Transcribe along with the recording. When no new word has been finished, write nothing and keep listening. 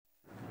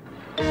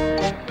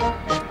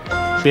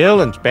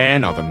Bill and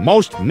Ben are the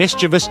most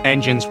mischievous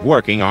engines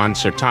working on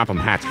Sir Topham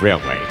Hatt's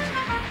railway.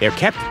 They're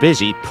kept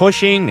busy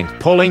pushing and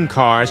pulling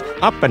cars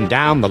up and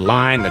down the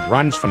line that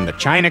runs from the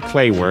China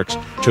Clay Works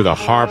to the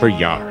harbor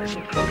yard.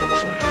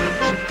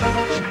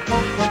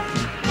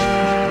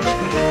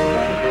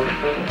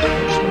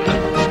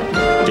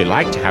 They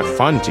like to have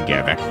fun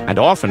together and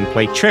often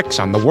play tricks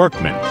on the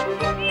workmen.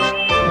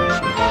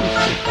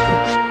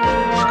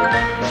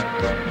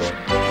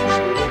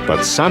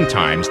 But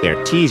sometimes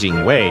their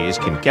teasing ways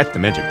can get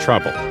them into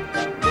trouble.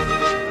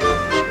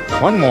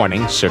 One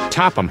morning, Sir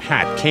Topham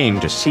Hatt came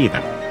to see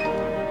them.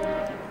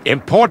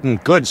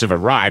 Important goods have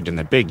arrived in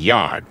the big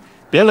yard.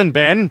 Bill and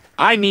Ben,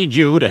 I need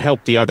you to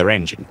help the other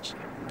engines.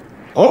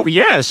 Oh,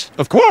 yes,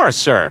 of course,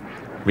 sir,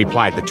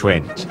 replied the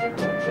twins.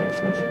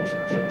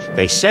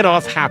 They set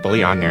off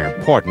happily on their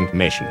important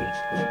mission.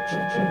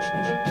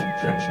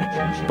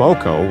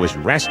 Boko was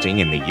resting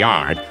in the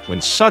yard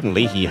when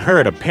suddenly he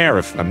heard a pair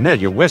of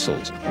familiar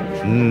whistles.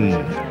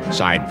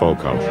 Sighed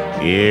Boko.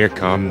 Here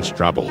comes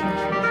trouble.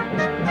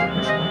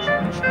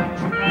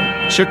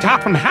 Sir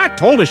Topham Hatt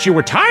told us you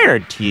were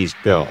tired, teased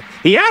Bill.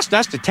 He asked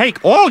us to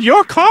take all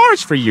your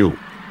cars for you.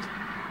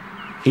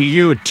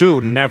 You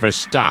two never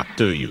stop,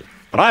 do you?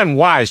 But I'm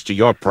wise to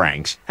your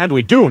pranks, and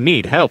we do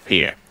need help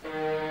here.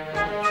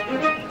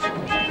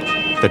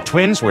 The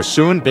twins were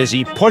soon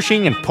busy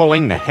pushing and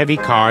pulling the heavy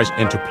cars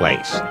into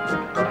place.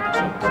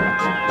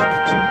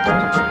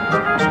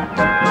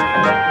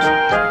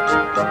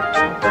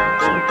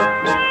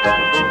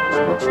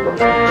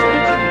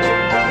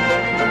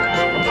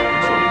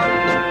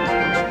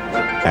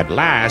 At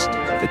last,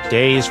 the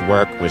day's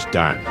work was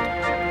done.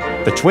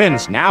 The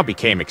twins now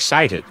became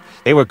excited.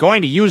 They were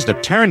going to use the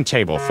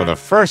turntable for the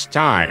first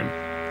time.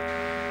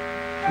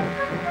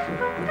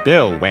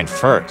 Bill went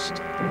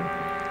first.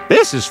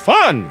 This is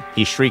fun,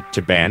 he shrieked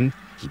to Ben.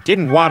 He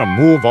didn't want to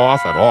move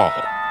off at all.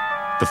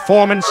 The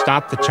foreman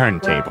stopped the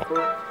turntable.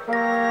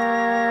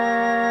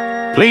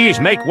 Please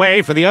make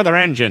way for the other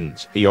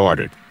engines, he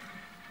ordered.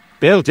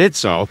 Bill did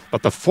so,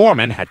 but the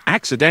foreman had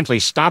accidentally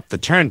stopped the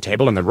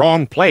turntable in the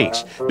wrong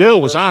place.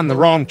 Bill was on the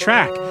wrong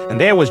track, and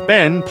there was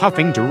Ben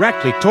puffing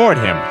directly toward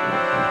him.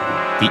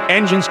 The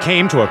engines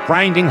came to a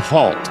grinding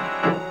halt.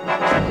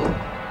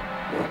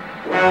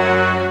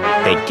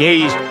 They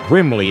gazed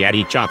grimly at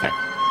each other.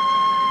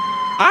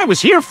 I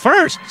was here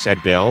first,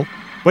 said Bill.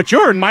 But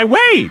you're in my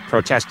way,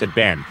 protested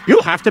Ben.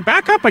 You'll have to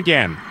back up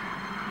again.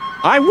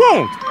 I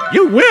won't.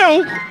 You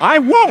will. I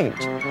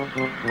won't.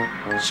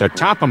 Sir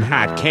Topham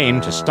Hatt came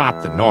to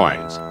stop the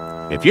noise.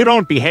 If you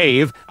don't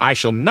behave, I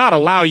shall not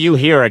allow you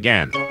here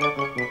again.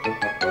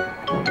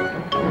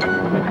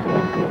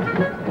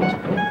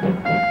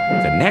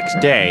 The next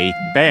day,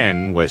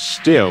 Ben was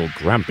still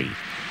grumpy.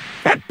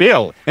 That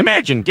Bill,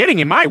 imagine getting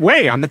in my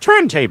way on the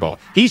turntable.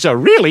 He's a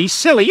really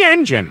silly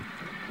engine.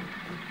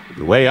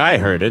 The way I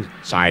heard it,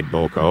 sighed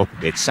Boko,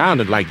 it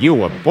sounded like you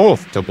were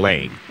both to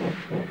blame.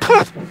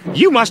 Puff!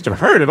 You must have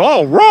heard it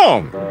all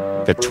wrong!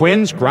 The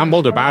twins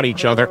grumbled about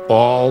each other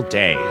all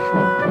day.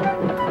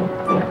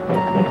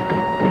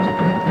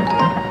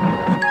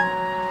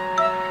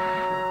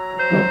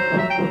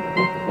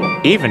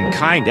 Even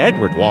kind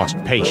Edward lost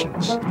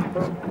patience.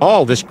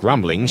 All this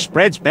grumbling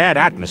spreads bad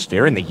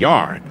atmosphere in the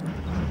yard.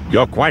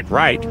 You're quite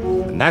right,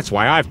 and that's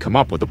why I've come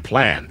up with a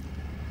plan.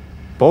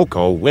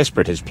 Boko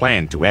whispered his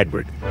plan to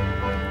Edward.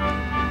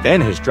 Then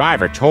his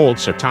driver told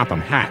Sir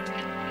Topham Hatt,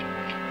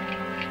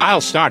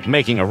 I'll start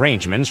making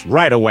arrangements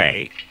right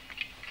away.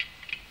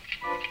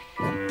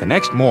 The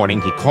next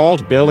morning, he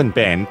called Bill and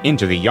Ben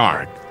into the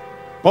yard.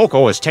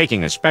 Boko is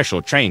taking a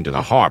special train to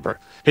the harbor.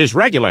 His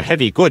regular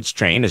heavy goods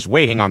train is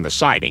waiting on the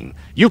siding.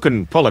 You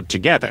can pull it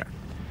together.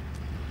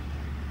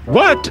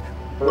 What?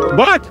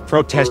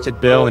 Protested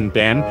Bill and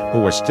Ben,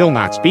 who were still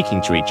not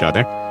speaking to each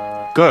other.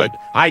 Good.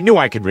 I knew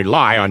I could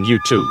rely on you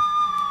two.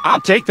 I'll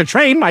take the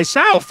train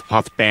myself,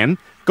 huffed Ben.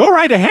 Go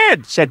right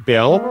ahead, said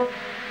Bill.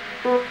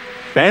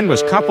 Ben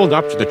was coupled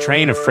up to the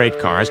train of freight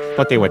cars,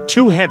 but they were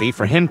too heavy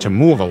for him to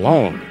move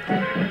alone.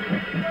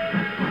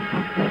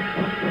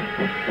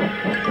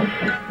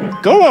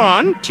 Go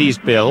on,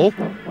 teased Bill.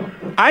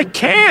 I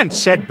can't,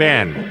 said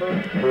Ben.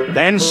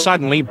 Then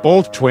suddenly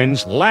both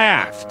twins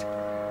laughed.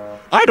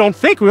 I don't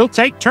think we'll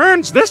take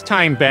turns this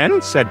time,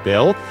 Ben, said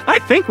Bill. I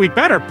think we'd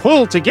better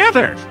pull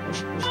together.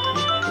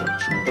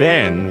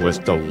 Ben was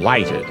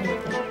delighted.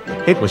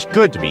 It was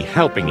good to be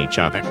helping each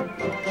other.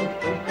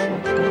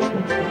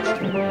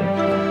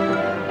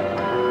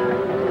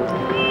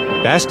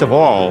 Best of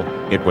all,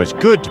 it was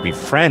good to be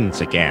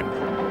friends again.